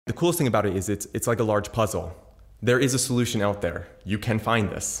The coolest thing about it is it's like a large puzzle. There is a solution out there. You can find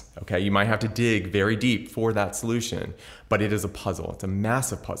this, okay? You might have to dig very deep for that solution, but it is a puzzle. It's a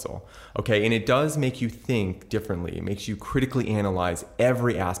massive puzzle, okay? And it does make you think differently. It makes you critically analyze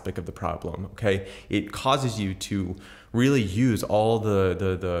every aspect of the problem, okay? It causes you to really use all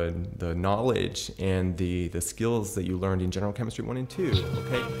the knowledge and the skills that you learned in General Chemistry 1 and 2,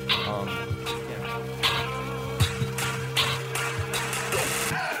 okay?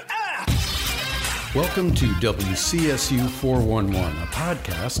 Welcome to WCSU 411, a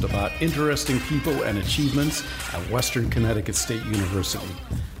podcast about interesting people and achievements at Western Connecticut State University.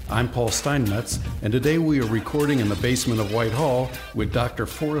 I'm Paul Steinmetz, and today we are recording in the basement of Whitehall with Dr.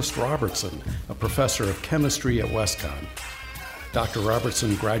 Forrest Robertson, a professor of chemistry at WestConn. Dr.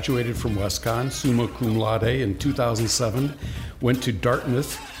 Robertson graduated from WestConn, summa cum laude, in 2007, went to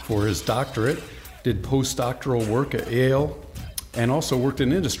Dartmouth for his doctorate, did postdoctoral work at Yale, and also worked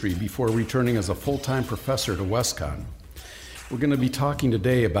in industry before returning as a full-time professor to WestConn. We're going to be talking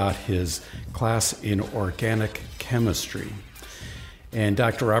today about his class in organic chemistry. And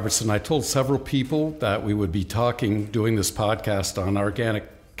Dr. Robertson, I told several people that we would be doing this podcast on organic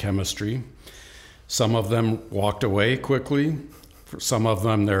chemistry. Some of them walked away quickly. For some of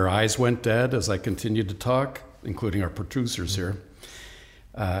them, their eyes went dead as I continued to talk, including our producers here.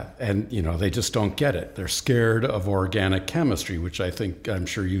 And they just don't get it. They're scared of organic chemistry, which I'm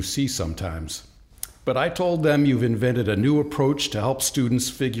sure you see sometimes. But I told them you've invented a new approach to help students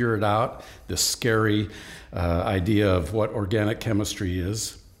figure it out, this scary idea of what organic chemistry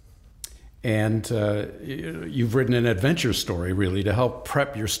is. And you've written an adventure story, really, to help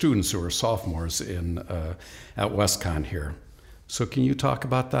prep your students who are sophomores at WestConn here. So can you talk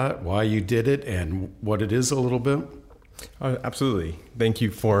about that, why you did it, and what it is a little bit? Absolutely. Thank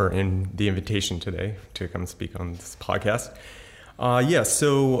you for the invitation today to come speak on this podcast.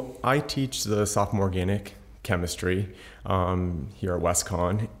 So I teach the sophomore organic chemistry here at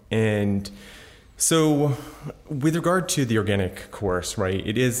WestConn. And so with regard to the organic course, right,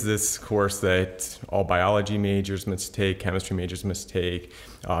 it is this course that all biology majors must take, chemistry majors must take,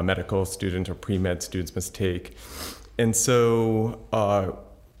 medical students or pre-med students must take. And so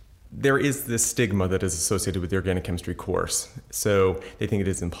there is this stigma that is associated with the organic chemistry course. So they think it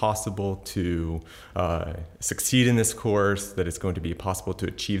is impossible to succeed in this course, that it's going to be possible to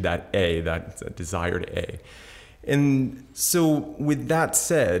achieve that A, that desired A. And so with that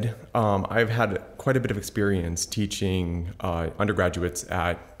said, I've had quite a bit of experience teaching undergraduates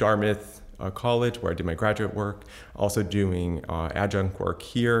at Dartmouth College, where I did my graduate work, also doing adjunct work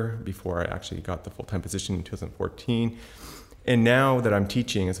here before I actually got the full-time position in 2014. And now that I'm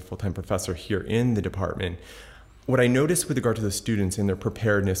teaching as a full-time professor here in the department, what I noticed with regard to the students and their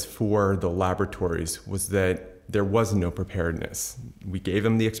preparedness for the laboratories was that there was no preparedness. We gave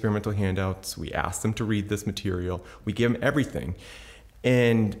them the experimental handouts, we asked them to read this material, we gave them everything.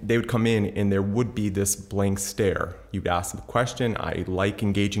 And they would come in and there would be this blank stare. You'd ask them a question. I like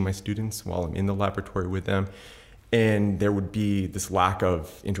engaging my students while I'm in the laboratory with them. And there would be this lack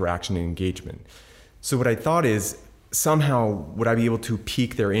of interaction and engagement. So what I thought is, somehow would I be able to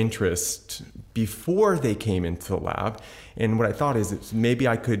pique their interest before they came into the lab? And what I thought is maybe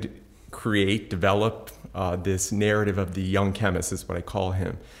I could develop this narrative of the young chemist, is what I call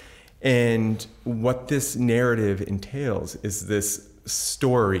him. And what this narrative entails is this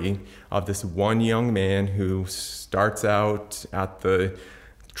story of this one young man who starts out at the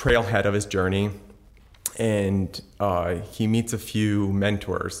trailhead of his journey, and he meets a few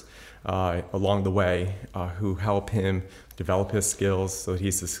mentors along the way who help him develop his skills so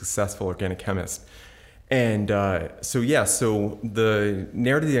he's a successful organic chemist. And so the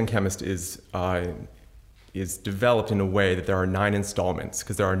narrative of the young chemist is developed in a way that there are 9 installments,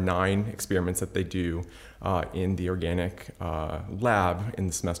 because there are 9 experiments that they do in the organic lab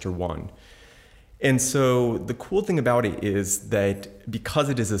in semester 1. And so the cool thing about it is that because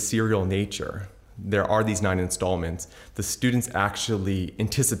it is a serial nature, there are these 9 installments, the students actually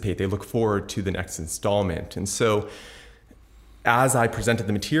anticipate, they look forward to the next installment. And so as I presented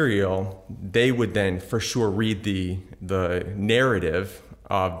the material, they would then for sure read the narrative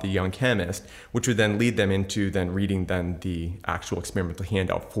of the young chemist, which would then lead them into then reading the actual experimental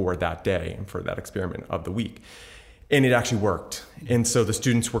handout for that day and for that experiment of the week. And it actually worked. And so the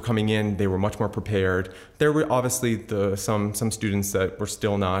students were coming in, they were much more prepared. There were obviously some students that were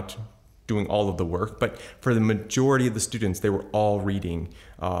still not doing all of the work, but for the majority of the students, they were all reading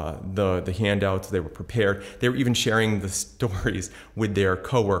the handouts. They were prepared. They were even sharing the stories with their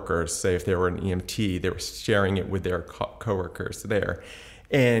coworkers. Say if they were an EMT, they were sharing it with their coworkers there.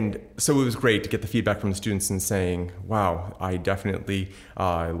 And so it was great to get the feedback from the students and saying, wow, I definitely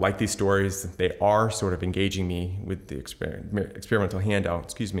like these stories. They are sort of engaging me with the experimental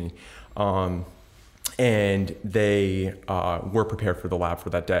handout, and they were prepared for the lab for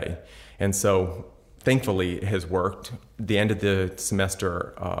that day. And so thankfully it has worked. The end of the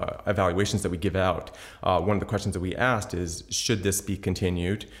semester evaluations that we give out, one of the questions that we asked is, should this be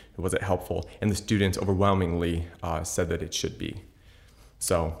continued? Was it helpful? And the students overwhelmingly said that it should be.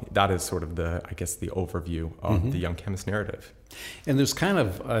 So that is sort of the overview of the Young Chemist narrative. And there's kind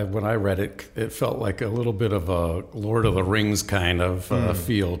of, when I read it, it felt like a little bit of a Lord of the Rings kind of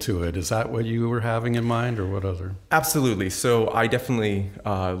feel to it. Is that what you were having in mind, or what other? Absolutely. So I definitely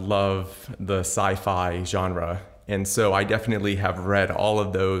love the sci-fi genre. And so I definitely have read all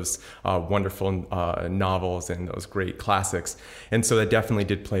of those wonderful novels and those great classics. And so that definitely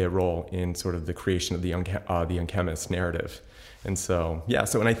did play a role in sort of the creation of the Young Chemist narrative. And so,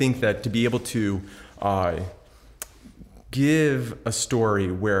 and I think that to be able to give a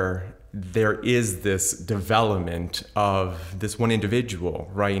story where there is this development of this one individual,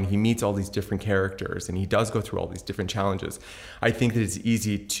 right? And he meets all these different characters and he does go through all these different challenges. I think that it's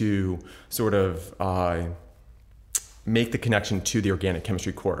easy to sort of make the connection to the organic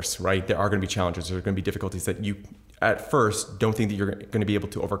chemistry course, right? There are going to be challenges, there are going to be difficulties that you at first don't think that you're going to be able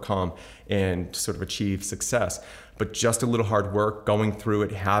to overcome and sort of achieve success. But just a little hard work, going through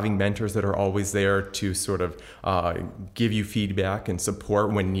it, having mentors that are always there to sort of give you feedback and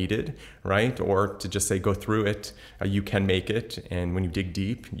support when needed, right? Or to just say, go through it, you can make it. And when you dig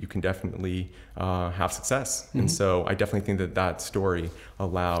deep, you can definitely have success. Mm-hmm. And so I definitely think that that story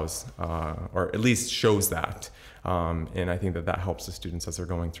allows, or at least shows that. And I think that that helps the students as they're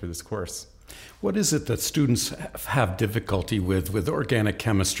going through this course. What is it that students have difficulty with organic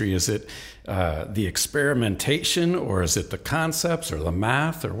chemistry? Is it the experimentation, or is it the concepts, or the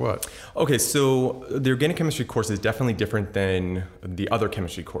math, or what? Okay, so the organic chemistry course is definitely different than the other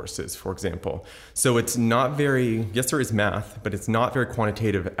chemistry courses, for example. So it's not very, yes, there is math, but it's not very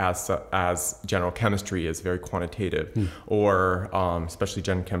quantitative as general chemistry is very quantitative, or especially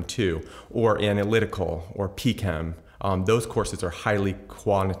Gen Chem 2, or analytical, or PChem. Those courses are highly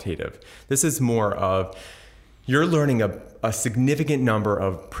quantitative. This is more of, you're learning a significant number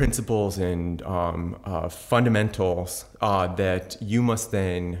of principles and fundamentals that you must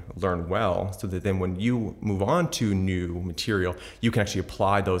then learn well, so that then when you move on to new material, you can actually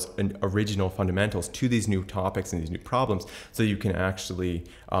apply those original fundamentals to these new topics and these new problems, so you can actually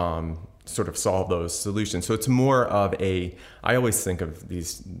sort of solve those solutions. So it's more of I always think of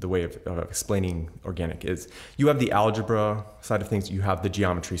the way of explaining organic is, you have the algebra side of things, you have the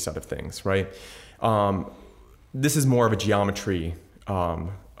geometry side of things, right? This is more of a geometry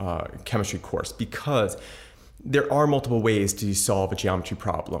chemistry course, because there are multiple ways to solve a geometry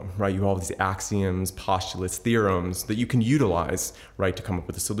problem, right? You have all these axioms, postulates, theorems that you can utilize, right, to come up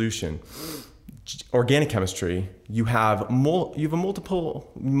with a solution. Organic chemistry, you have a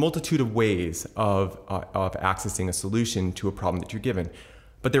multitude of ways of accessing a solution to a problem that you're given.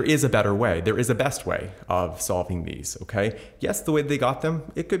 But there is a better way. There is a best way of solving these, okay? Yes, the way they got them,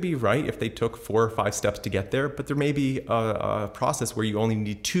 it could be right if they took 4 or 5 steps to get there, but there may be a process where you only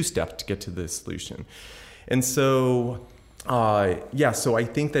need 2 steps to get to the solution. And so, so I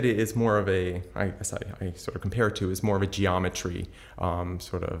think that it is more of I sort of compare it to, is more of a geometry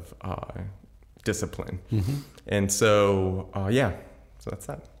discipline. Mm-hmm. And so, so that's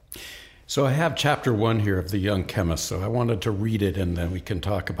that. So I have chapter 1 here of The Young Chemist, so I wanted to read it, and then we can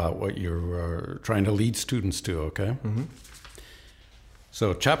talk about what you're trying to lead students to, okay? Mm-hmm.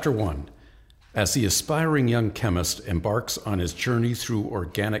 So chapter 1, as the aspiring young chemist embarks on his journey through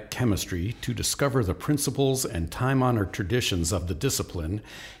organic chemistry to discover the principles and time-honored traditions of the discipline,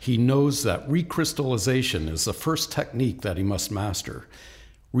 he knows that recrystallization is the first technique that he must master.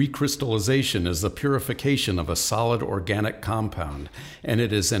 Recrystallization is the purification of a solid organic compound, and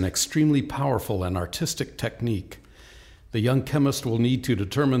it is an extremely powerful and artistic technique. The young chemist will need to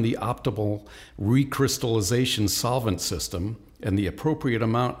determine the optimal recrystallization solvent system and the appropriate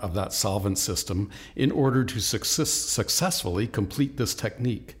amount of that solvent system in order to successfully complete this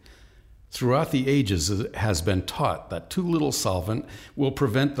technique. Throughout the ages, it has been taught that too little solvent will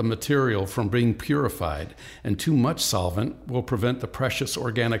prevent the material from being purified, and too much solvent will prevent the precious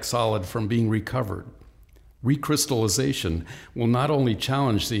organic solid from being recovered. Recrystallization will not only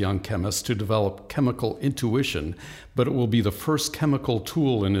challenge the young chemist to develop chemical intuition, but it will be the first chemical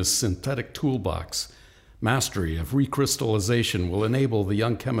tool in his synthetic toolbox. Mastery of recrystallization will enable the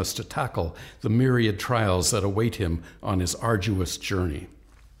young chemist to tackle the myriad trials that await him on his arduous journey.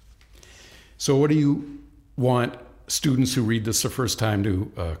 So what do you want students who read this the first time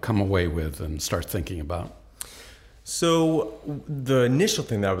to come away with and start thinking about? So the initial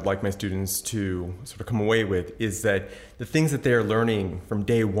thing that I would like my students to sort of come away with is that the things that they're learning from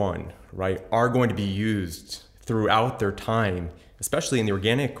day one, right, are going to be used throughout their time, especially in the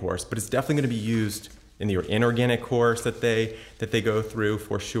organic course, but it's definitely going to be used in the inorganic course that they go through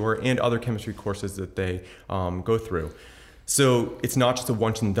for sure, and other chemistry courses that they go through. So it's not just a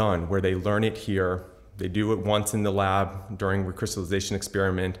once and done where they learn it here, they do it once in the lab during recrystallization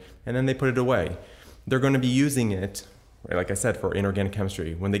experiment, and then they put it away. They're going to be using it, like I said, for inorganic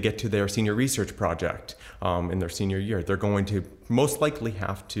chemistry. When they get to their senior research project in their senior year, they're going to most likely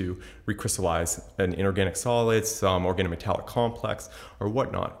have to recrystallize an inorganic solid, some organometallic complex, or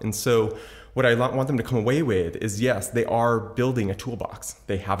whatnot. And so what I want them to come away with is, yes, they are building a toolbox.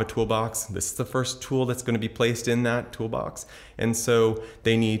 They have a toolbox. This is the first tool that's going to be placed in that toolbox. And so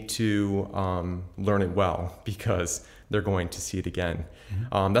they need to learn it well, because they're going to see it again.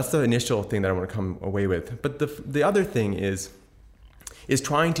 Mm-hmm. That's the initial thing that I want to come away with. But the other thing is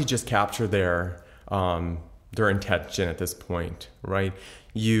trying to just capture their intention at this point, right?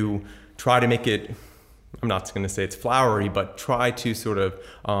 You try to make it, I'm not going to say it's flowery, but try to sort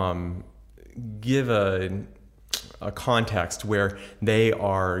of give a context where they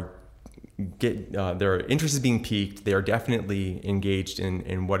are their interest is being piqued. They are definitely engaged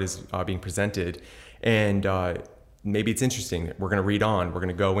in what is being presented, and maybe it's interesting. We're going to read on. We're going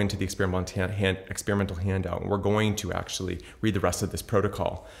to go into the experimental handout, and we're going to actually read the rest of this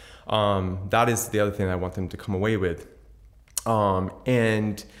protocol. That is the other thing I want them to come away with.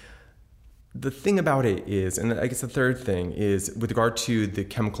 And the thing about it is, and I guess the third thing is, with regard to the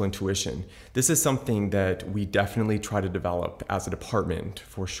chemical intuition, this is something that we definitely try to develop as a department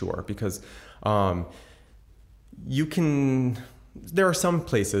for sure, because there are some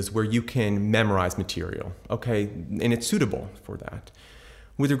places where you can memorize material, okay, and it's suitable for that.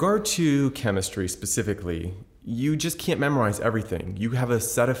 With regard to chemistry specifically, you just can't memorize everything. You have a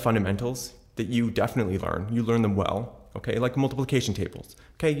set of fundamentals that you definitely learn. You learn them well, okay, like multiplication tables.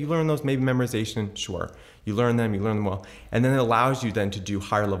 Okay, you learn those, maybe memorization, sure. You learn them well. And then it allows you then to do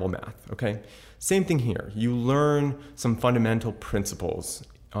higher level math, okay? Same thing here. You learn some fundamental principles,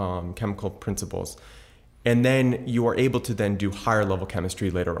 chemical principles, and then you are able to then do higher level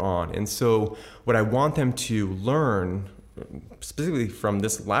chemistry later on. And so what I want them to learn, specifically from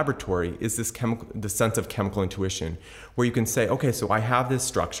this laboratory, is the sense of chemical intuition, where you can say, okay, so I have this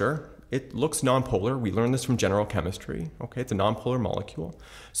structure. It looks nonpolar. We learned this from general chemistry. Okay, it's a nonpolar molecule.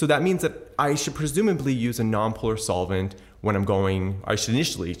 So that means that I should presumably use a nonpolar solvent when I should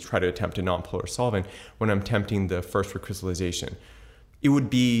initially try to attempt a nonpolar solvent when I'm attempting the first recrystallization. They would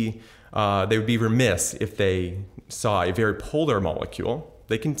be remiss if they saw a very polar molecule.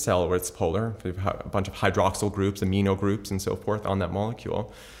 They can tell where it's polar. They have a bunch of hydroxyl groups, amino groups, and so forth on that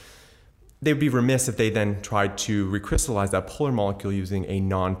molecule. They would be remiss if they then tried to recrystallize that polar molecule using a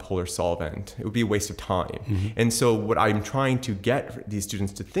non-polar solvent. It would be a waste of time. Mm-hmm. And so what I'm trying to get these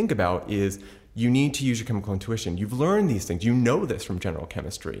students to think about is, you need to use your chemical intuition. You've learned these things. You know this from general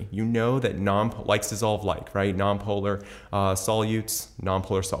chemistry. You know that likes dissolve like, right? Non-polar solutes,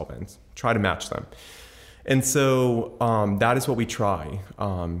 non-polar solvents. Try to match them. And so that is what we try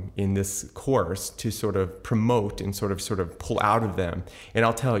in this course to sort of promote and sort of pull out of them. And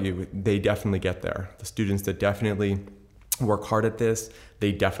I'll tell you, they definitely get there. The students that definitely work hard at this,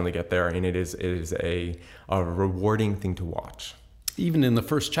 they definitely get there, and it is a rewarding thing to watch. Even in the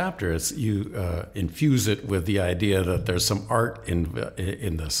first chapter, you infuse it with the idea that there's some art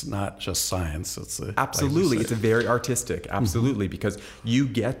in this, not just science. Absolutely. It's a very artistic, absolutely, mm-hmm. because you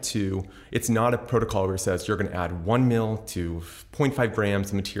get to, it's not a protocol where it says you're going to add 1 mil to 0.5 grams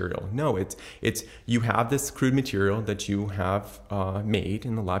of material. No, it's you have this crude material that you have made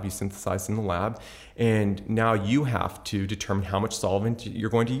in the lab, you synthesized in the lab, and now you have to determine how much solvent you're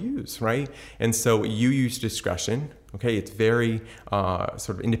going to use, right? And so you use discretion. Okay, it's very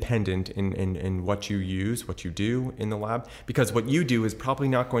sort of independent in what you use, what you do in the lab, because what you do is probably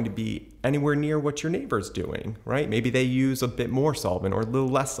not going to be anywhere near what your neighbor's doing, right? Maybe they use a bit more solvent or a little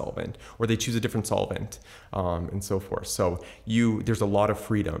less solvent, or they choose a different solvent, and so forth. So there's a lot of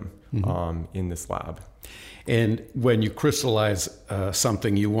freedom mm-hmm. In this lab. And when you crystallize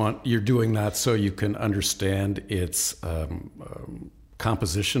something, you're doing that so you can understand its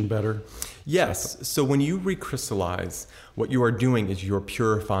composition better? Yes. So when you recrystallize, what you are doing is you're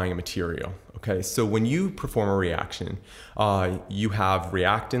purifying a material. Okay. So when you perform a reaction, you have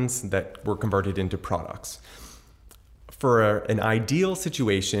reactants that were converted into products. For an ideal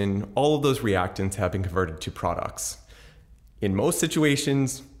situation, all of those reactants have been converted to products. In most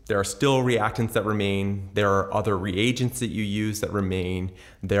situations, there are still reactants that remain. There are other reagents that you use that remain.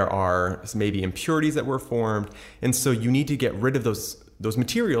 There are maybe impurities that were formed. And so you need to get rid of those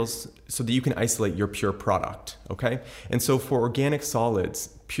materials so that you can isolate your pure product, okay? And so for organic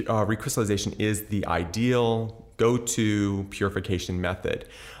solids, recrystallization is the ideal go-to purification method.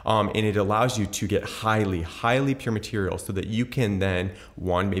 And it allows you to get highly, highly pure materials so that you can then,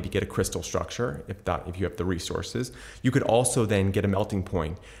 one, maybe get a crystal structure if you have the resources. You could also then get a melting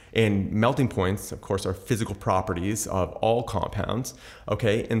point. And melting points, of course, are physical properties of all compounds,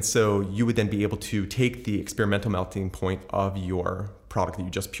 okay? And so you would then be able to take the experimental melting point of your product that you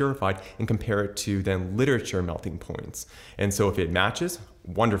just purified and compare it to then literature melting points. And so if it matches,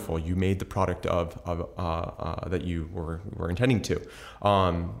 wonderful, you made the product that you were intending to.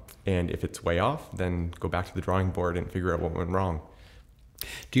 And if it's way off, then go back to the drawing board and figure out what went wrong.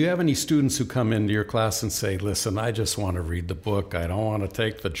 Do you have any students who come into your class and say, listen, I just want to read the book, I don't want to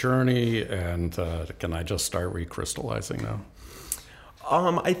take the journey, and can I just start recrystallizing now?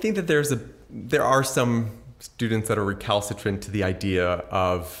 I think that there are some students that are recalcitrant to the idea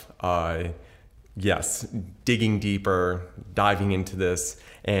of yes, digging deeper, diving into this,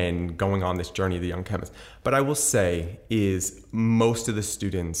 and going on this journey of the young chemist. But I will say is most of the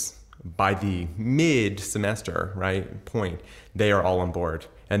students, by the mid-semester, right, point, they are all on board.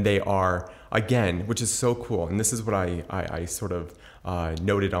 And they are, again, which is so cool, and this is what I sort of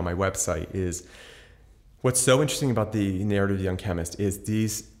noted on my website, is what's so interesting about the narrative of the young chemist is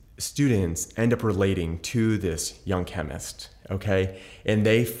these students end up relating to this young chemist, okay? And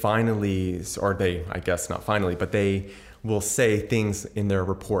they finally, or they, I guess not finally, but they will say things in their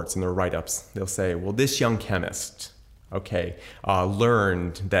reports, in their write-ups. They'll say, well, this young chemist, okay,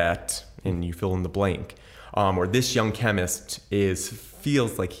 learned that, and you fill in the blank, or this young chemist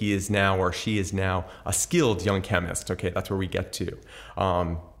feels like he is now or she is now a skilled young chemist, okay? That's where we get to.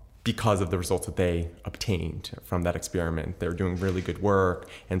 Because of the results that they obtained from that experiment. They're doing really good work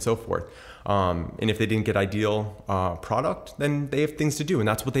and so forth. And if they didn't get ideal product, then they have things to do. And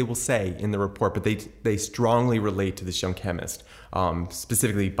that's what they will say in the report. But they strongly relate to this young chemist,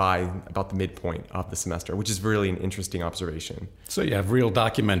 specifically by about the midpoint of the semester, which is really an interesting observation. So you have real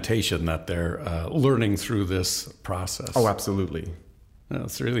documentation that they're learning through this process. Oh, absolutely.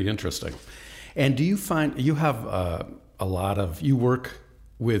 That's really interesting. And do you find you have you work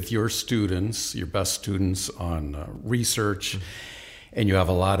with your students, your best students on research, and you have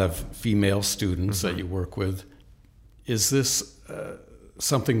a lot of female students that you work with. Is this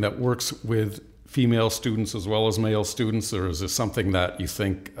something that works with female students as well as male students, or is this something that you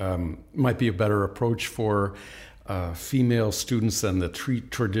think might be a better approach for female students than the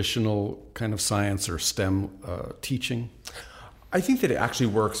traditional kind of science or STEM teaching? I think that it actually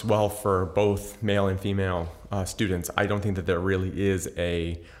works well for both male and female students. I don't think that there really is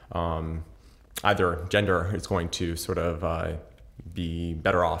either gender is going to sort of be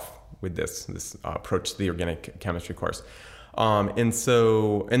better off with this approach to the organic chemistry course. And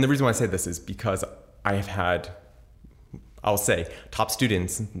the reason why I say this is because I have had, I'll say, top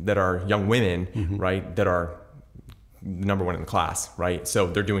students that are young women, right, that are number one in the class, right? So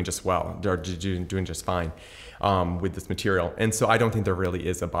they're doing just well. They're doing just fine with this material. And so I don't think there really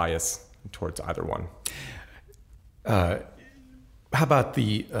is a bias towards either one. How about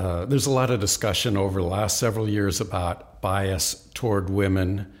there's a lot of discussion over the last several years about bias toward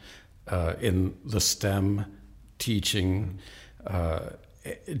women in the STEM teaching.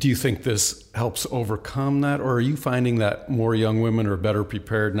 Do you think this helps overcome that, or are you finding that more young women are better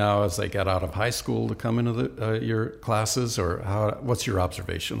prepared now as they get out of high school to come into your classes, or what's your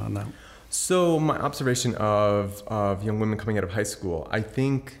observation on that? So my observation of young women coming out of high school, I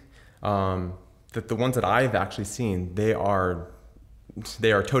think that the ones that I've actually seen, they are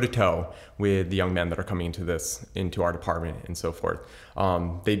toe-to-toe with the young men that are coming into our department and so forth.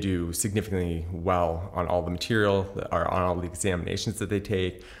 They do significantly well on all the material, or on all the examinations that they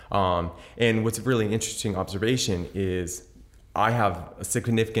take. And what's really an interesting observation is I have a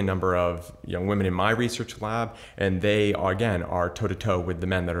significant number of young women in my research lab, and they, again, are toe-to-toe with the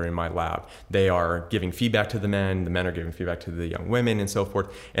men that are in my lab. They are giving feedback to the men are giving feedback to the young women and so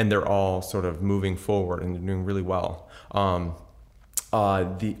forth, and they're all sort of moving forward and they're doing really well.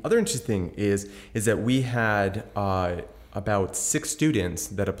 The other interesting thing is that we had about 6 students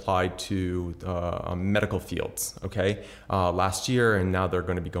that applied to medical fields, okay, last year, and now they're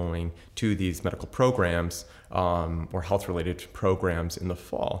going to be going to these medical programs or health-related programs in the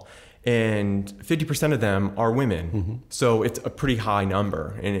fall. And 50% of them are women. So it's a pretty high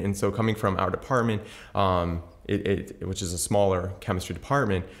number. And so coming from our department, which is a smaller chemistry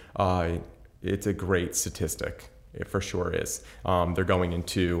department, it's a great statistic. It for sure is. They're going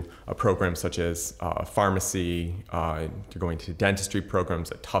into a program such as pharmacy, they're going to dentistry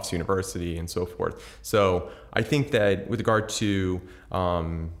programs at Tufts University and so forth. So I think that with regard to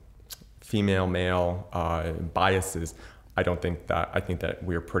female, male biases, I think that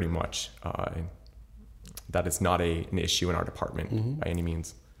we're pretty much, that is not an issue in our department by any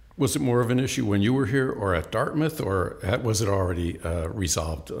means. Was it more of an issue when you were here or at Dartmouth, or was it already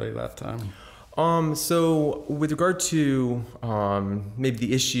resolved at that time? So with regard to maybe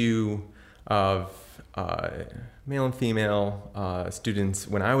the issue of male and female students,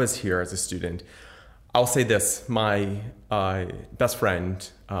 when I was here as a student, I'll say this: my best friend,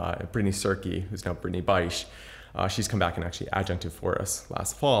 Brittany Serkey, who's now Brittany Beisch, she's come back and actually adjuncted for us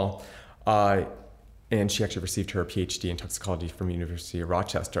last fall. And she actually received her PhD in toxicology from the University of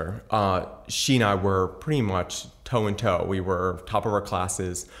Rochester. She and I were pretty much toe in toe. We were top of our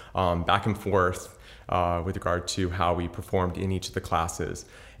classes, back and forth with regard to how we performed in each of the classes.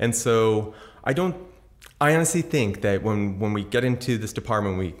 And so I honestly think that when we get into this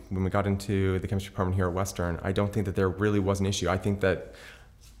department, when we got into the chemistry department here at Western, I don't think that there really was an issue. I think that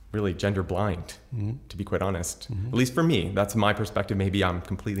really gender blind, to be quite honest. At least for me, that's my perspective. Maybe I'm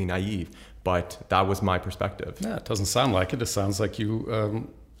completely naive, but that was my perspective. Yeah, it doesn't sound like it. It sounds like you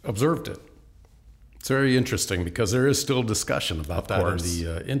observed it. It's very interesting because there is still discussion about that in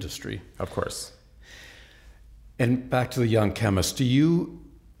the industry. Of course. And back to the young chemist,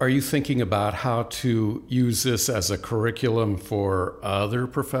 are you thinking about how to use this as a curriculum for other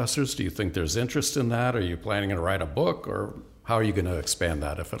professors? Do you think there's interest in that? Are you planning to write a book, or how are you going to expand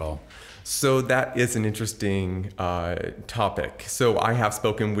that, if at all? So that is an interesting topic. So I have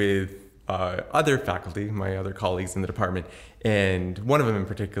spoken with other faculty, my other colleagues in the department, and one of them in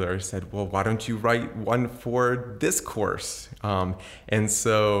particular said, well, why don't you write one for this course? And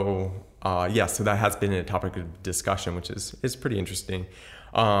so, so that has been a topic of discussion, which is pretty interesting.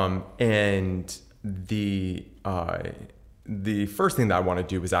 And the first thing that I want to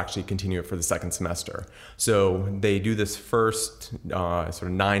do is actually continue it for the second semester. So they do this first sort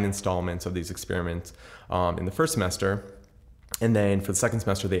of 9 installments of these experiments in the first semester. And then for the second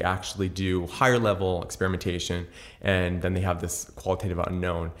semester, they actually do higher level experimentation, and then they have this qualitative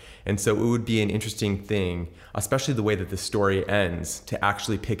unknown. And so it would be an interesting thing, especially the way that the story ends, to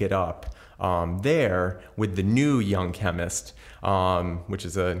actually pick it up there with the new young chemist, which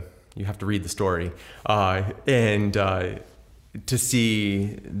is you have to read the story, and to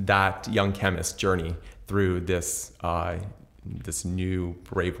see that young chemist journey through this new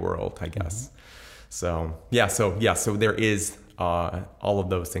brave world, I guess. So there is all of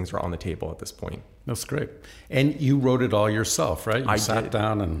those things are on the table at this point. That's great. And you wrote it all yourself, right? You sat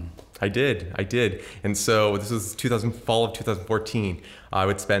down and... I did. And so this was fall of 2014. I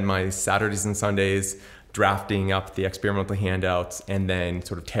would spend my Saturdays and Sundays drafting up the experimental handouts and then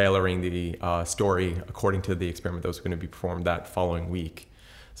sort of tailoring the story according to the experiment that was going to be performed that following week.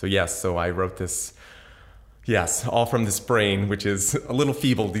 So I wrote this, all from this brain, which is a little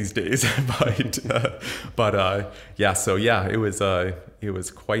feeble these days, it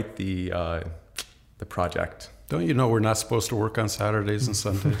was quite the project. Don't you know we're not supposed to work on Saturdays and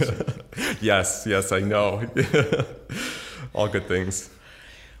Sundays? Yes, I know. All good things.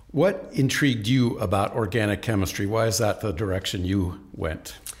 What intrigued you about organic chemistry? Why is that the direction you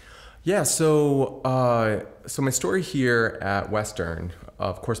went? Yeah, so my story here at Western,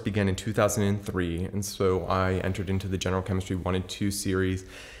 of course, began in 2003. And so I entered into the General Chemistry 1 and 2 series.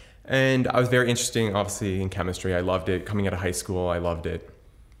 And I was very interested, obviously, in chemistry. I loved it. Coming out of high school, I loved it.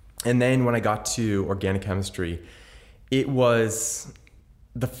 And then when I got to organic chemistry, it was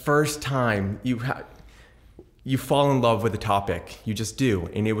the first time you fall in love with a topic. You just do.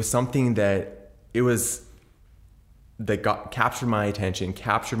 And it was something that captured my attention,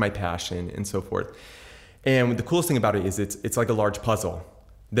 captured my passion, and so forth. And the coolest thing about it is it's like a large puzzle.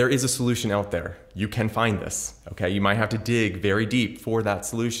 There is a solution out there. You can find this, okay? You might have to dig very deep for that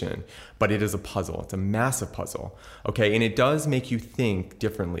solution, but it is a puzzle. It's a massive puzzle, okay? And it does make you think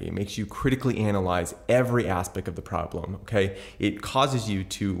differently. It makes you critically analyze every aspect of the problem, okay? It causes you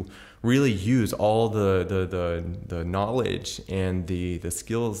to really use all the knowledge and the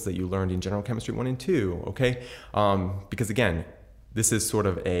skills that you learned in General Chemistry 1 and 2, okay? Because again, this is sort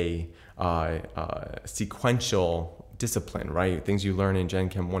of a sequential discipline, right? Things you learn in Gen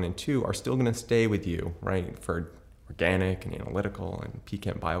Chem 1 and 2 are still going to stay with you, right? For organic and analytical and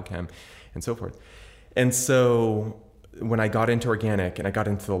PChem, biochem, and so forth. And so when I got into organic and I got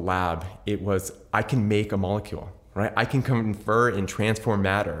into the lab, it was, I can make a molecule. right? I can convert and transform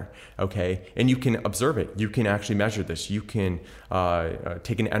matter, okay? And you can observe it. You can actually measure this. You can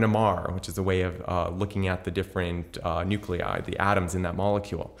take an NMR, which is a way of looking at the different nuclei, the atoms in that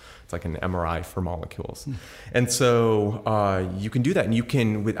molecule. It's like an MRI for molecules. And so you can do that, and you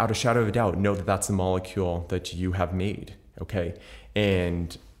can, without a shadow of a doubt, know that that's the molecule that you have made, okay?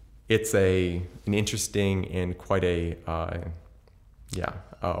 And it's an interesting and quite a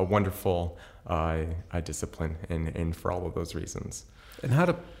wonderful discipline, and for all of those reasons. And how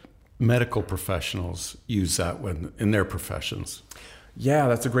do medical professionals use that when in their professions? Yeah,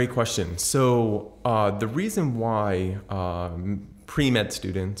 that's a great question. So the reason why pre-med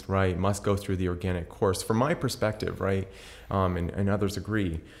students, right, must go through the organic course, from my perspective, right, and others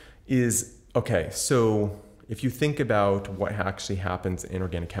agree, is, okay, so if you think about what actually happens in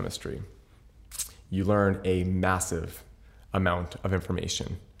organic chemistry, you learn a massive amount of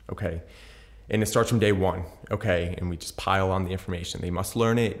information, okay? And it starts from day one, okay? And we just pile on the information. They must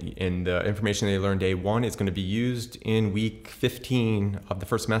learn it, and the information they learn day one is going to be used in week 15 of the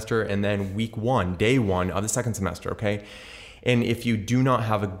first semester, and then week 1, day 1 of the second semester, okay? And if you do not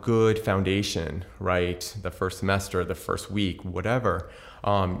have a good foundation, right, the first semester, the first week, whatever,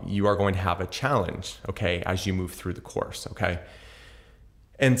 you are going to have a challenge, okay, as you move through the course, okay?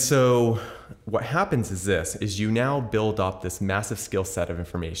 And so what happens is you now build up this massive skill set of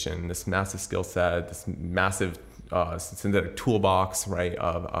information, this massive skill set, this massive synthetic toolbox, right,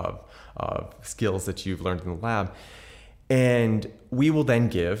 of skills that you've learned in the lab. And we will then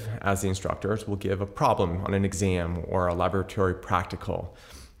give, as the instructors, we'll give a problem on an exam or a laboratory practical.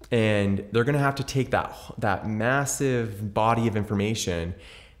 And they're going to have to take that massive body of information,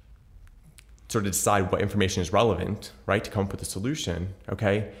 sort of decide what information is relevant, right, to come up with a solution,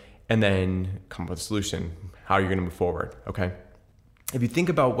 okay? And then come up with a solution, how you're going to move forward, okay? If you think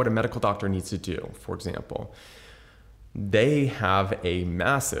about what a medical doctor needs to do, for example, they have a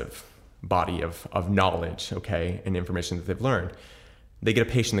massive body of knowledge, okay, and information that they've learned. They get a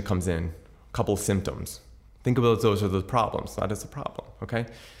patient that comes in, a couple of symptoms. Think about those are the problems. That is the problem, okay?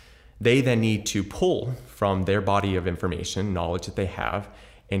 They then need to pull from their body of information, knowledge that they have,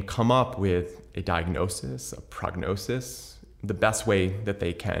 and come up with a diagnosis, a prognosis, the best way that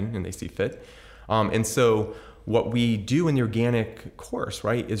they can and they see fit. And so what we do in the organic course,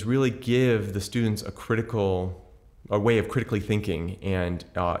 right, is really give the students a way of critically thinking and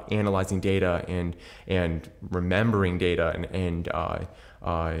analyzing data and remembering data and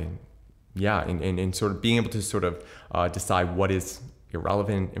sort of being able to sort of decide what is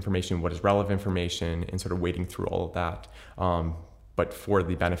irrelevant information, what is relevant information, and sort of wading through all of that. But for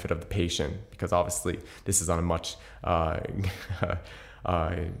the benefit of the patient, because obviously this is on a much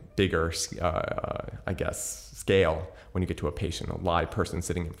bigger, I guess, scale when you get to a patient, a live person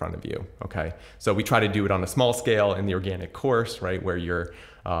sitting in front of you, okay? So we try to do it on a small scale in the organic course, right, where you're,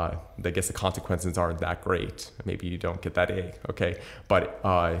 I guess the consequences aren't that great. Maybe you don't get that A, okay? But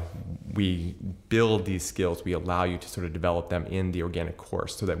we build these skills, we allow you to sort of develop them in the organic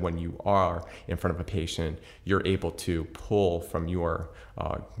course so that when you are in front of a patient, you're able to pull from your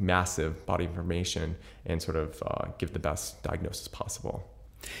massive body of information and sort of give the best diagnosis possible.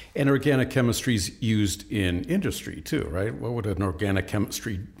 And organic chemistry is used in industry too, right? What would an organic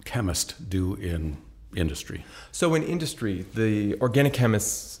chemist do in industry? So in industry, the organic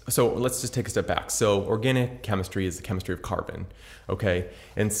chemists, so let's just take a step back. So organic chemistry is the chemistry of carbon, okay?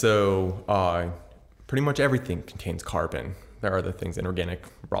 And so pretty much everything contains carbon. There are other things, inorganic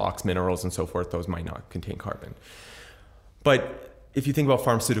rocks, minerals, and so forth, those might not contain carbon. But if you think about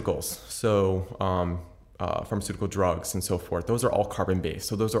pharmaceuticals, so pharmaceutical drugs and so forth, those are all carbon-based.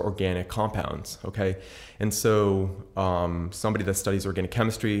 So those are organic compounds, okay? And so somebody that studies organic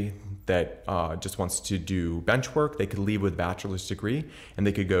chemistry that just wants to do bench work, they could leave with a bachelor's degree and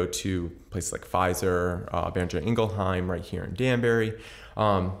they could go to places like Pfizer, Boehringer Ingelheim right here in Danbury,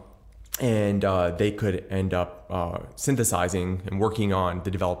 and they could end up synthesizing and working on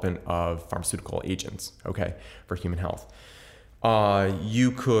the development of pharmaceutical agents, okay, for human health. You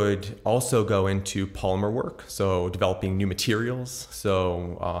could also go into polymer work, so developing new materials,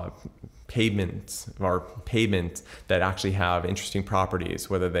 so pavement that actually have interesting properties,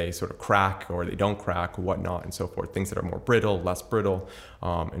 whether they sort of crack or they don't crack, whatnot, and so forth. Things that are more brittle, less brittle,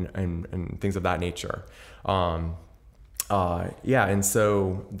 and things of that nature. And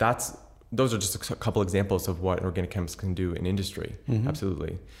so those are just a couple examples of what organic chemists can do in industry. Mm-hmm.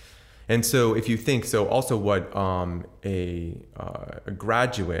 Absolutely. And so if you think, so also what a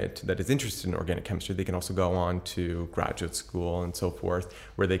graduate that is interested in organic chemistry, they can also go on to graduate school and so forth,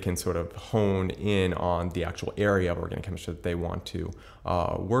 where they can sort of hone in on the actual area of organic chemistry that they want to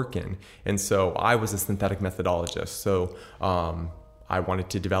work in. And so I was a synthetic methodologist. So I wanted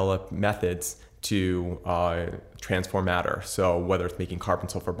to develop methods to transform matter. So whether it's making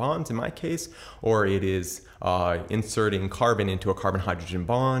carbon-sulfur bonds in my case, or it is inserting carbon into a carbon-hydrogen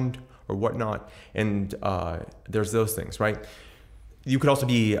bond or whatnot. And there's those things, right? You could also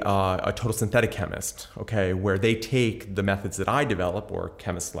be a total synthetic chemist, okay, where they take the methods that I develop, or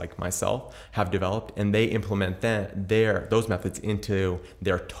chemists like myself have developed, and they implement those methods into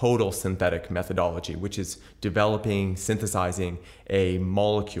their total synthetic methodology, which is developing, synthesizing a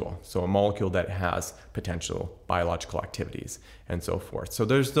molecule. So a molecule that has potential biological activities and so forth. So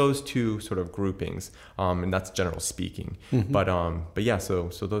there's those two sort of groupings, and that's general speaking. Mm-hmm. But yeah, so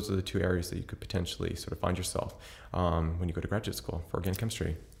those are the two areas that you could potentially sort of find yourself when you go to graduate school for organic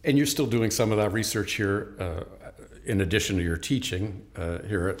chemistry. And you're still doing some of that research here in addition to your teaching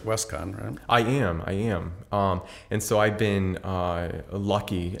here at WestConn, right? I am. And so I've been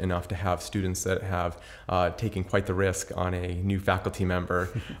lucky enough to have students that have taken quite the risk on a new faculty member,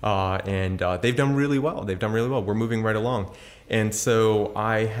 and they've done really well. We're moving right along. And so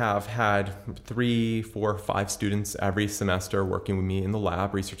I have had 3, 4, 5 students every semester working with me in the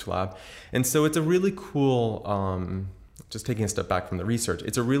lab, research lab. And so it's a really cool, just taking a step back from the research,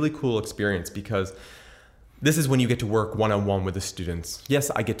 it's a really cool experience because this is when you get to work one-on-one with the students.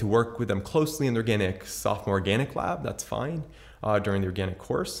 Yes, I get to work with them closely in the sophomore organic lab, that's fine, during the organic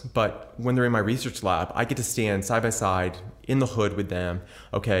course. But when they're in my research lab, I get to stand side by side in the hood with them,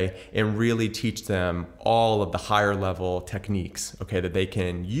 okay, and really teach them all of the higher level techniques, okay, that they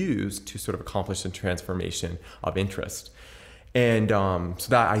can use to sort of accomplish the transformation of interest. And so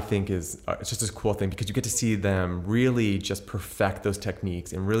that I think is it's just a cool thing because you get to see them really just perfect those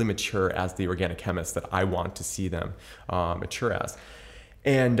techniques and really mature as the organic chemists that I want to see them mature as.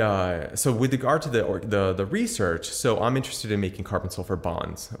 And so with regard to the research, so I'm interested in making carbon-sulfur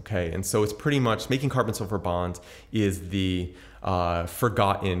bonds, okay? And so it's pretty much making carbon-sulfur bonds is the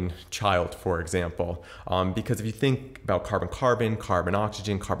forgotten child, for example, because if you think about carbon-carbon,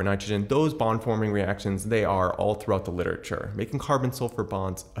 carbon-oxygen, carbon-nitrogen, those bond-forming reactions, they are all throughout the literature. Making carbon-sulfur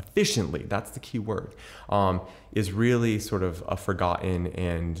bonds efficiently, that's the key word, is really sort of a forgotten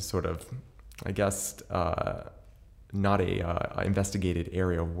and sort of, I guess, not a investigated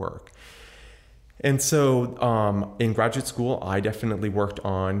area of work. And so in graduate school, I definitely worked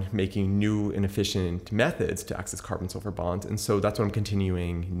on making new and efficient methods to access carbon-sulfur bonds. And so that's what I'm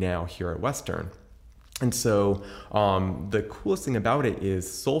continuing now here at Western. And so the coolest thing about it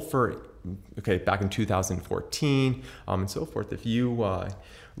is sulfur, okay, back in 2014 and so forth, if you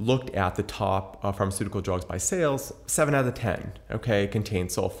looked at the top pharmaceutical drugs by sales, 7 out of 10, okay, contain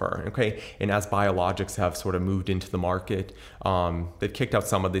sulfur, okay? And as biologics have sort of moved into the market, they've kicked out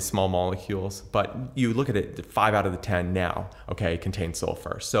some of these small molecules, but you look at it, 5 out of the 10 now, okay, contain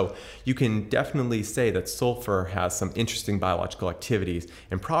sulfur. So you can definitely say that sulfur has some interesting biological activities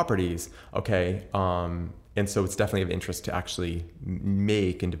and properties, okay? And so it's definitely of interest to actually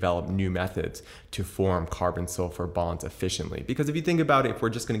make and develop new methods to form carbon-sulfur bonds efficiently. Because if you think about it, if we're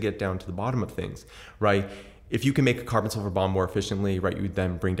just going to get down to the bottom of things, right? If you can make a carbon-sulfur bond more efficiently, right, you would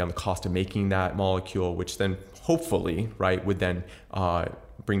then bring down the cost of making that molecule, which then hopefully, right, would then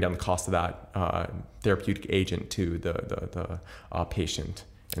bring down the cost of that therapeutic agent to the patient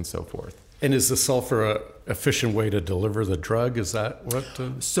and so forth. And is the sulfur an efficient way to deliver the drug? Is that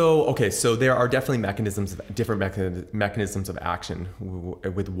what? So there are definitely different mechanisms of action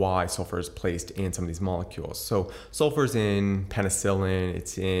with why sulfur is placed in some of these molecules. So sulfur is in penicillin,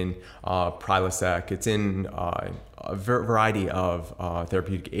 it's in Prilosec, it's in a variety of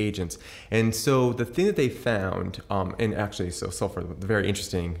therapeutic agents. And so the thing that they found, and actually, so sulfur, the very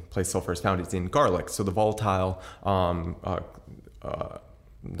interesting place sulfur is found is in garlic. So the volatile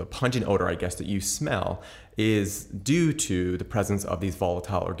the pungent odor, I guess, that you smell is due to the presence of these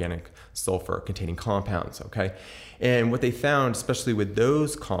volatile organic sulfur-containing compounds, okay? And what they found, especially with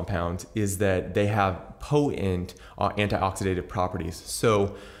those compounds, is that they have potent antioxidative properties.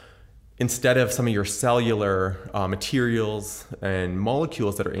 So instead of some of your cellular materials and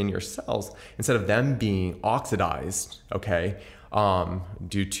molecules that are in your cells, instead of them being oxidized, okay,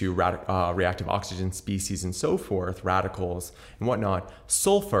 due to reactive oxygen species and so forth, radicals and whatnot,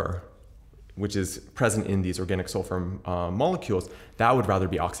 sulfur, which is present in these organic sulfur molecules, that would rather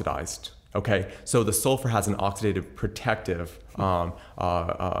be oxidized. Okay, so the sulfur has an oxidative protective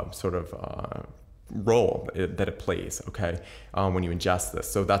role that it plays, okay, when you ingest this.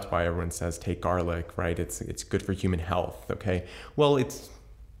 So that's why everyone says take garlic, right? It's good for human health, okay? Well, it's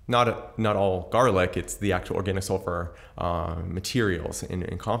not all garlic. It's the actual organic sulfur materials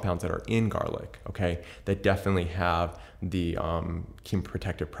and compounds that are in garlic, okay, that definitely have the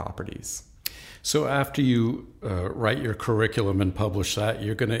chemoprotective properties. So after you write your curriculum and publish that,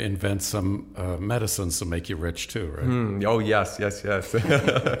 you're going to invent some medicines to make you rich too, right? Oh, yes.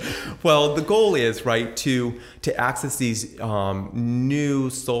 Well, the goal is, right, to access these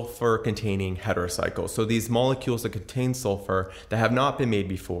new sulfur-containing heterocycles. So these molecules that contain sulfur that have not been made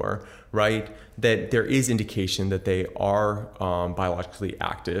before, right, that there is indication that they are biologically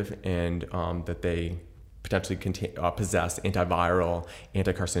active and that they potentially possess antiviral,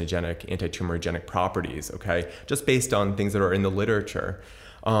 anti-carcinogenic, anti-tumorigenic properties, okay, just based on things that are in the literature.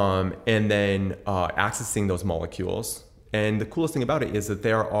 And then accessing those molecules. And the coolest thing about it is that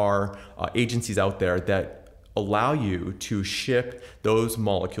there are agencies out there that allow you to ship those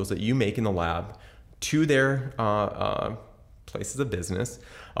molecules that you make in the lab to their places of business,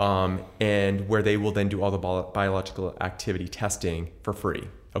 and where they will then do all the biological activity testing for free.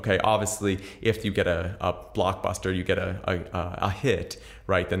 Okay, obviously, if you get a blockbuster, you get a hit,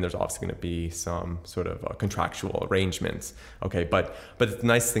 right? Then there's obviously going to be some sort of contractual arrangements. Okay, but the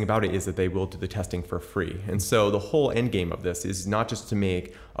nice thing about it is that they will do the testing for free. And so the whole end game of this is not just to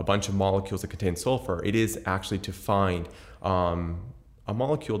make a bunch of molecules that contain sulfur. It is actually to find a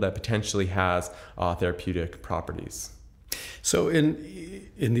molecule that potentially has therapeutic properties. So in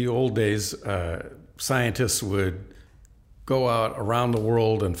the old days, scientists would go out around the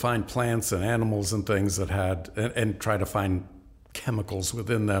world and find plants and animals and things that had, and try to find chemicals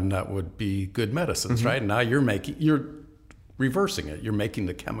within them that would be good medicines, right? And now you're reversing it. You're making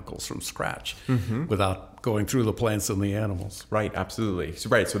the chemicals from scratch without going through the plants and the animals. Right, absolutely.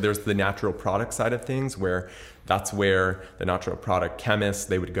 So there's the natural product side of things, where that's where the natural product chemists,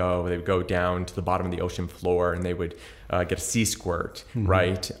 they would go down to the bottom of the ocean floor and they would get a sea squirt,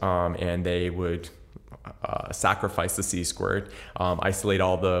 right? And they would sacrifice the sea squirt, isolate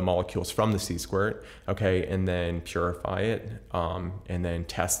all the molecules from the sea squirt, okay, and then purify it, and then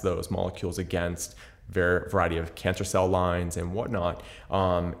test those molecules against variety of cancer cell lines and whatnot.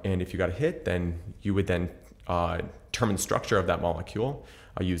 And if you got a hit, then you would then determine the structure of that molecule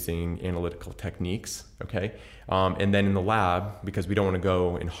using analytical techniques, okay? And then in the lab, because we don't want to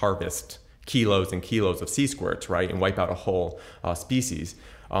go and harvest kilos and kilos of sea squirts, right, and wipe out a whole species,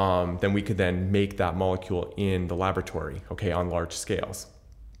 then we could then make that molecule in the laboratory, okay, on large scales.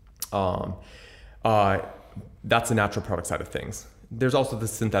 That's the natural product side of things. There's also the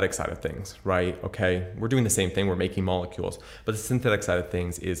synthetic side of things, right? Okay, we're doing the same thing, we're making molecules, but the synthetic side of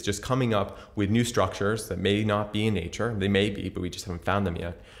things is just coming up with new structures that may not be in nature. They may be, but we just haven't found them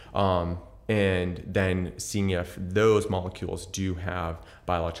yet. And then seeing if those molecules do have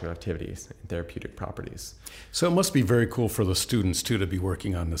biological activities and therapeutic properties. So it must be very cool for the students too to be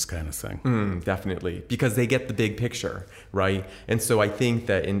working on this kind of thing. Definitely, because they get the big picture, right? And so I think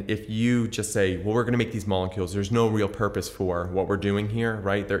that if you just say, well, we're going to make these molecules, there's no real purpose for what we're doing here,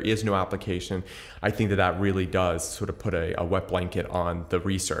 right? There is no application. I think that really does sort of put a wet blanket on the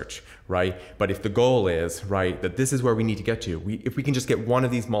research, right? But if the goal is, right, that this is where we need to get to, if we can just get one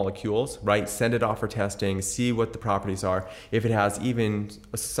of these molecules, right, send it off for testing, see what the properties are. If it has even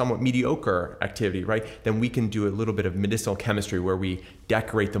a somewhat mediocre activity, right, then we can do a little bit of medicinal chemistry where we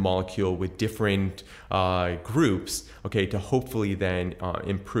decorate the molecule with different groups, okay, to hopefully then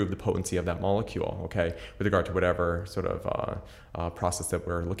improve the potency of that molecule, okay, with regard to whatever sort of process that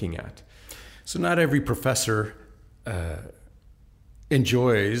we're looking at. So not every professor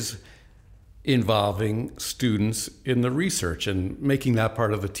enjoys involving students in the research and making that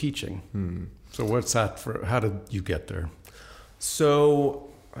part of the teaching. So what's that for? How did you get there? So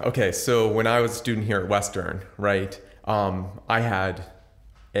when I was a student here at Western, right, I had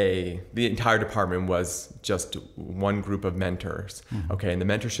the entire department was just one group of mentors, okay, and the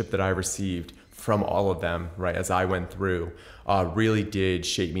mentorship that I received from all of them, right, as I went through, really did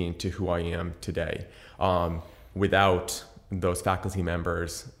shape me into who I am today. Without those faculty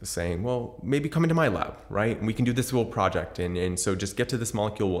members saying, well, maybe come into my lab, right? And we can do this little project. And so just get to this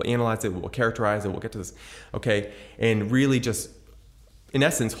molecule, we'll analyze it, we'll characterize it, we'll get to this, okay? And really just, in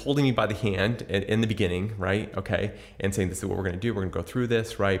essence, holding me by the hand in the beginning, right? Okay, and saying, this is what we're gonna do, we're gonna go through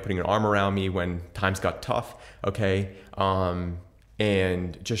this, right? Putting an arm around me when times got tough, okay?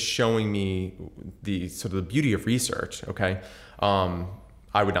 And just showing me the sort of the beauty of research, okay?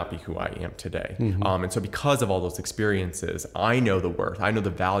 I would not be who I am today. And so because of all those experiences, I know the worth, I know the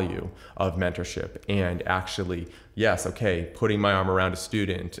value of mentorship and actually, yes, okay, putting my arm around a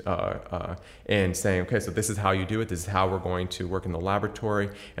student and saying, okay, so this is how you do it. This is how we're going to work in the laboratory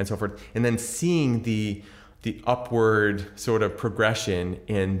and so forth. And then seeing the upward sort of progression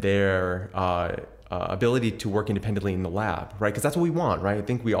in their ability to work independently in the lab, right? Because that's what we want, right? I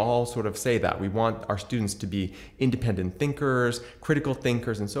think we all sort of say that. We want our students to be independent thinkers, critical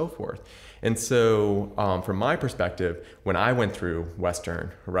thinkers, and so forth. And so from my perspective, when I went through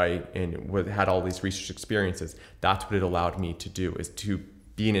Western, right, and had all these research experiences, that's what it allowed me to do, is to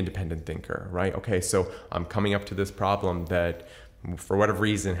be an independent thinker, right? Okay, so I'm coming up to this problem that for whatever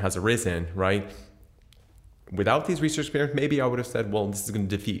reason has arisen, right? Without these research experiences, maybe I would have said, well, this is going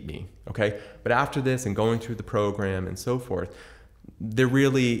to defeat me, okay? But after this and going through the program and so forth, there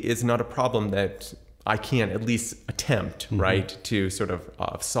really is not a problem that I can't at least attempt, right, to sort of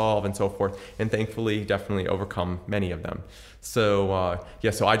solve and so forth, and thankfully definitely overcome many of them. So,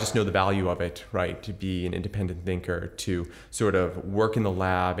 so I just know the value of it, right, to be an independent thinker, to sort of work in the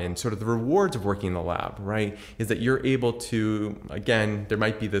lab, and sort of the rewards of working in the lab, right, is that you're able to, again, there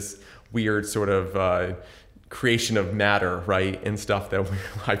might be this weird sort of creation of matter, right, and stuff that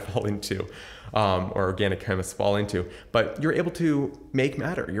I fall into, or organic chemists fall into. But you're able to make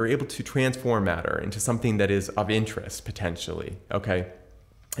matter. You're able to transform matter into something that is of interest, potentially, okay?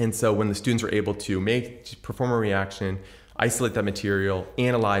 And so when the students are able to perform a reaction, isolate that material,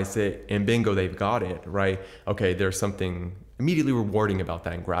 analyze it, and bingo, they've got it, right? Okay, there's something immediately rewarding about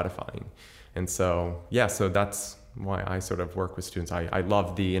that and gratifying. And so, so that's why I sort of work with students. I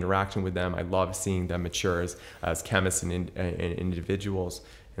love the interaction with them. I love seeing them mature as chemists and individuals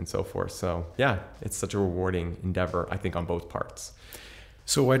and so forth. So it's such a rewarding endeavor, I think, on both parts.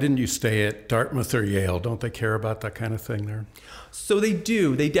 So why didn't you stay at Dartmouth or Yale? Don't they care about that kind of thing there? So they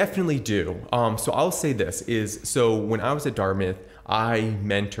do. They definitely do. So I'll say this so when I was at Dartmouth, I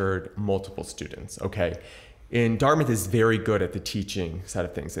mentored multiple students, okay? And Dartmouth is very good at the teaching side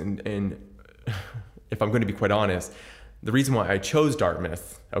of things. And if I'm going to be quite honest, the reason why I chose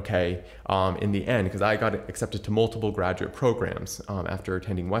Dartmouth, okay, in the end, because I got accepted to multiple graduate programs after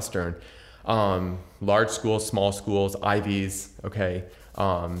attending Western, large schools, small schools, Ivies, okay,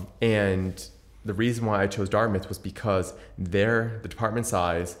 and the reason why I chose Dartmouth was because the department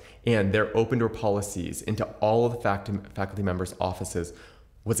size and their open door policies into all of the faculty members' offices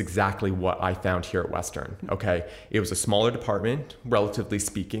was exactly what I found here at Western, okay? It was a smaller department, relatively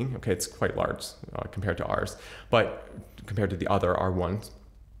speaking. Okay, it's quite large compared to ours, but compared to the other R1s.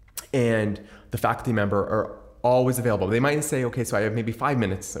 And the faculty member are always available. They might say, okay, so I have maybe 5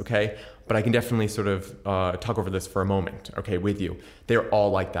 minutes, okay? But I can definitely sort of talk over this for a moment, okay, with you. They're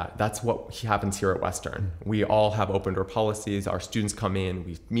all like that. That's what happens here at Western. We all have open door policies. Our students come in,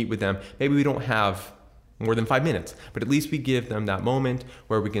 we meet with them. Maybe we don't have more than 5 minutes, but at least we give them that moment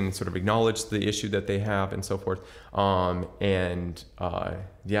where we can sort of acknowledge the issue that they have and so forth, and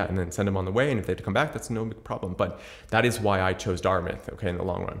then send them on the way. And if they have to come back, that's no big problem. But that is why I chose Dartmouth, okay, in the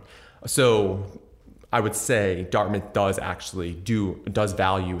long run. So I would say Dartmouth does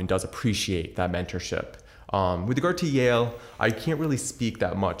value and does appreciate that mentorship. With regard to Yale, I can't really speak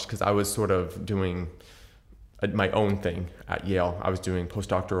that much because I was sort of doing my own thing at Yale. I was doing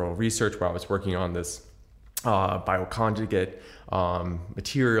postdoctoral research where I was working on this bioconjugate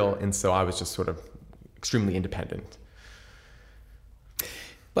material, and so I was just sort of extremely independent.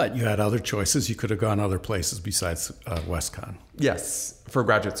 But you had other choices. You could have gone other places besides WestConn. Yes, for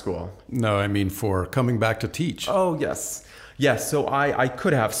graduate school. No, I mean for coming back to teach. Oh, yes. Yes, so I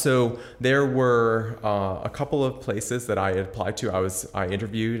could have. So there were a couple of places that I had applied to. I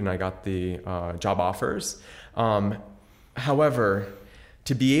interviewed and I got the job offers. However,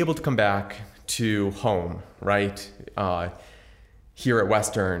 to be able to come back to home, right, here at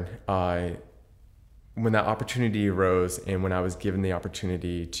Western, when that opportunity arose and when I was given the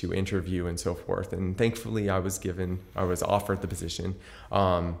opportunity to interview and so forth, and thankfully I was offered the position,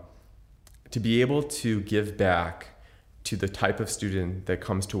 to be able to give back to the type of student that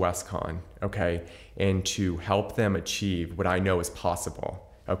comes to WestConn, okay, and to help them achieve what I know is possible,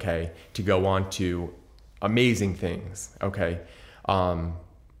 okay, to go on to amazing things, okay,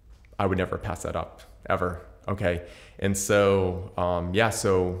 I would never pass that up, ever, okay? And so,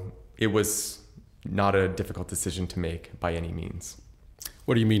 so it was not a difficult decision to make by any means.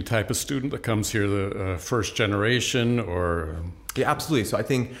 What do you mean type of student that comes here, the first generation or? Yeah, absolutely. So I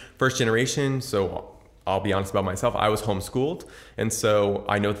think first generation, so I'll be honest about myself, I was homeschooled. And so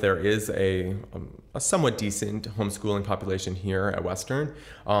I know that there is a a somewhat decent homeschooling population here at Western.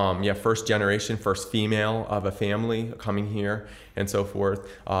 First generation, first female of a family coming here and so forth.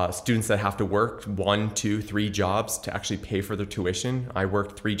 Students that have to work 1, 2, 3 jobs to actually pay for their tuition. I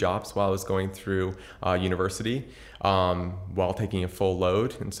worked 3 jobs while I was going through university while taking a full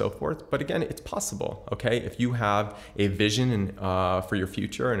load and so forth. But again, it's possible, okay? If you have a vision for your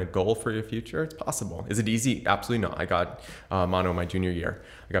future and a goal for your future, it's possible. Is it easy? Absolutely not. I got mono my junior year.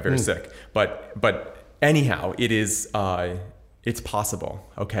 I got very sick. But anyhow, it is it's possible,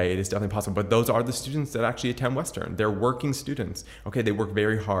 okay? It is definitely possible. But those are the students that actually attend Western. They're working students, okay? They work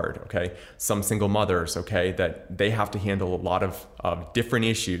very hard, okay? Some single mothers, okay, that they have to handle a lot of different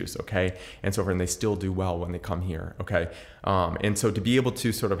issues, okay? And so forth, and they still do well when they come here, okay? And so to be able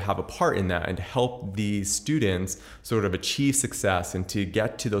to sort of have a part in that and to help these students sort of achieve success and to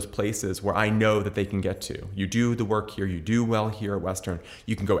get to those places where I know that they can get to. You do the work here, you do well here at Western,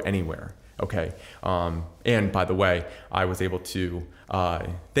 you can go anywhere. Okay. And by the way, I was able to,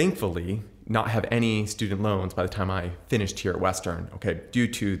 thankfully, not have any student loans by the time I finished here at Western, okay, due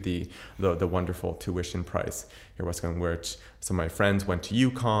to the wonderful tuition price here at Western, which some of my friends went to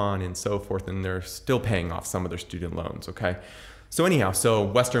UConn and so forth, and they're still paying off some of their student loans, okay? So anyhow, so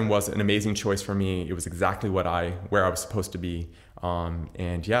Western was an amazing choice for me. It was exactly where I was supposed to be.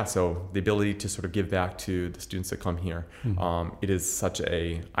 So the ability to sort of give back to the students that come here, it is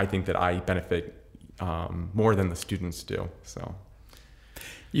I think that I benefit more than the students do, so.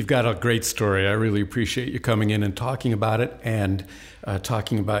 You've got a great story. I really appreciate you coming in and talking about it and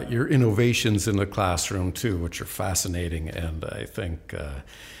talking about your innovations in the classroom too, which are fascinating and I think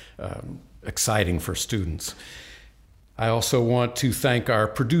exciting for students. I also want to thank our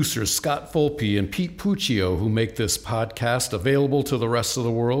producers, Scott Volpe and Pete Puccio, who make this podcast available to the rest of the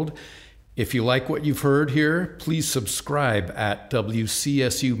world. If you like what you've heard here, please subscribe at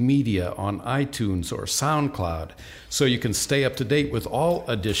WCSU Media on iTunes or SoundCloud so you can stay up to date with all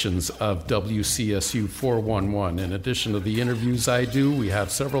editions of WCSU 411. In addition to the interviews I do, we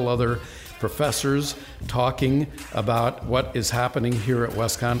have several other professors talking about what is happening here at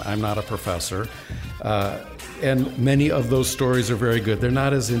WestConn. I'm not a professor. And many of those stories are very good. They're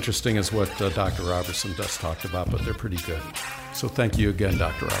not as interesting as what Dr. Robertson just talked about, but they're pretty good. So thank you again,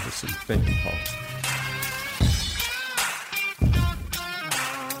 Dr. Robertson. Thank you, Paul.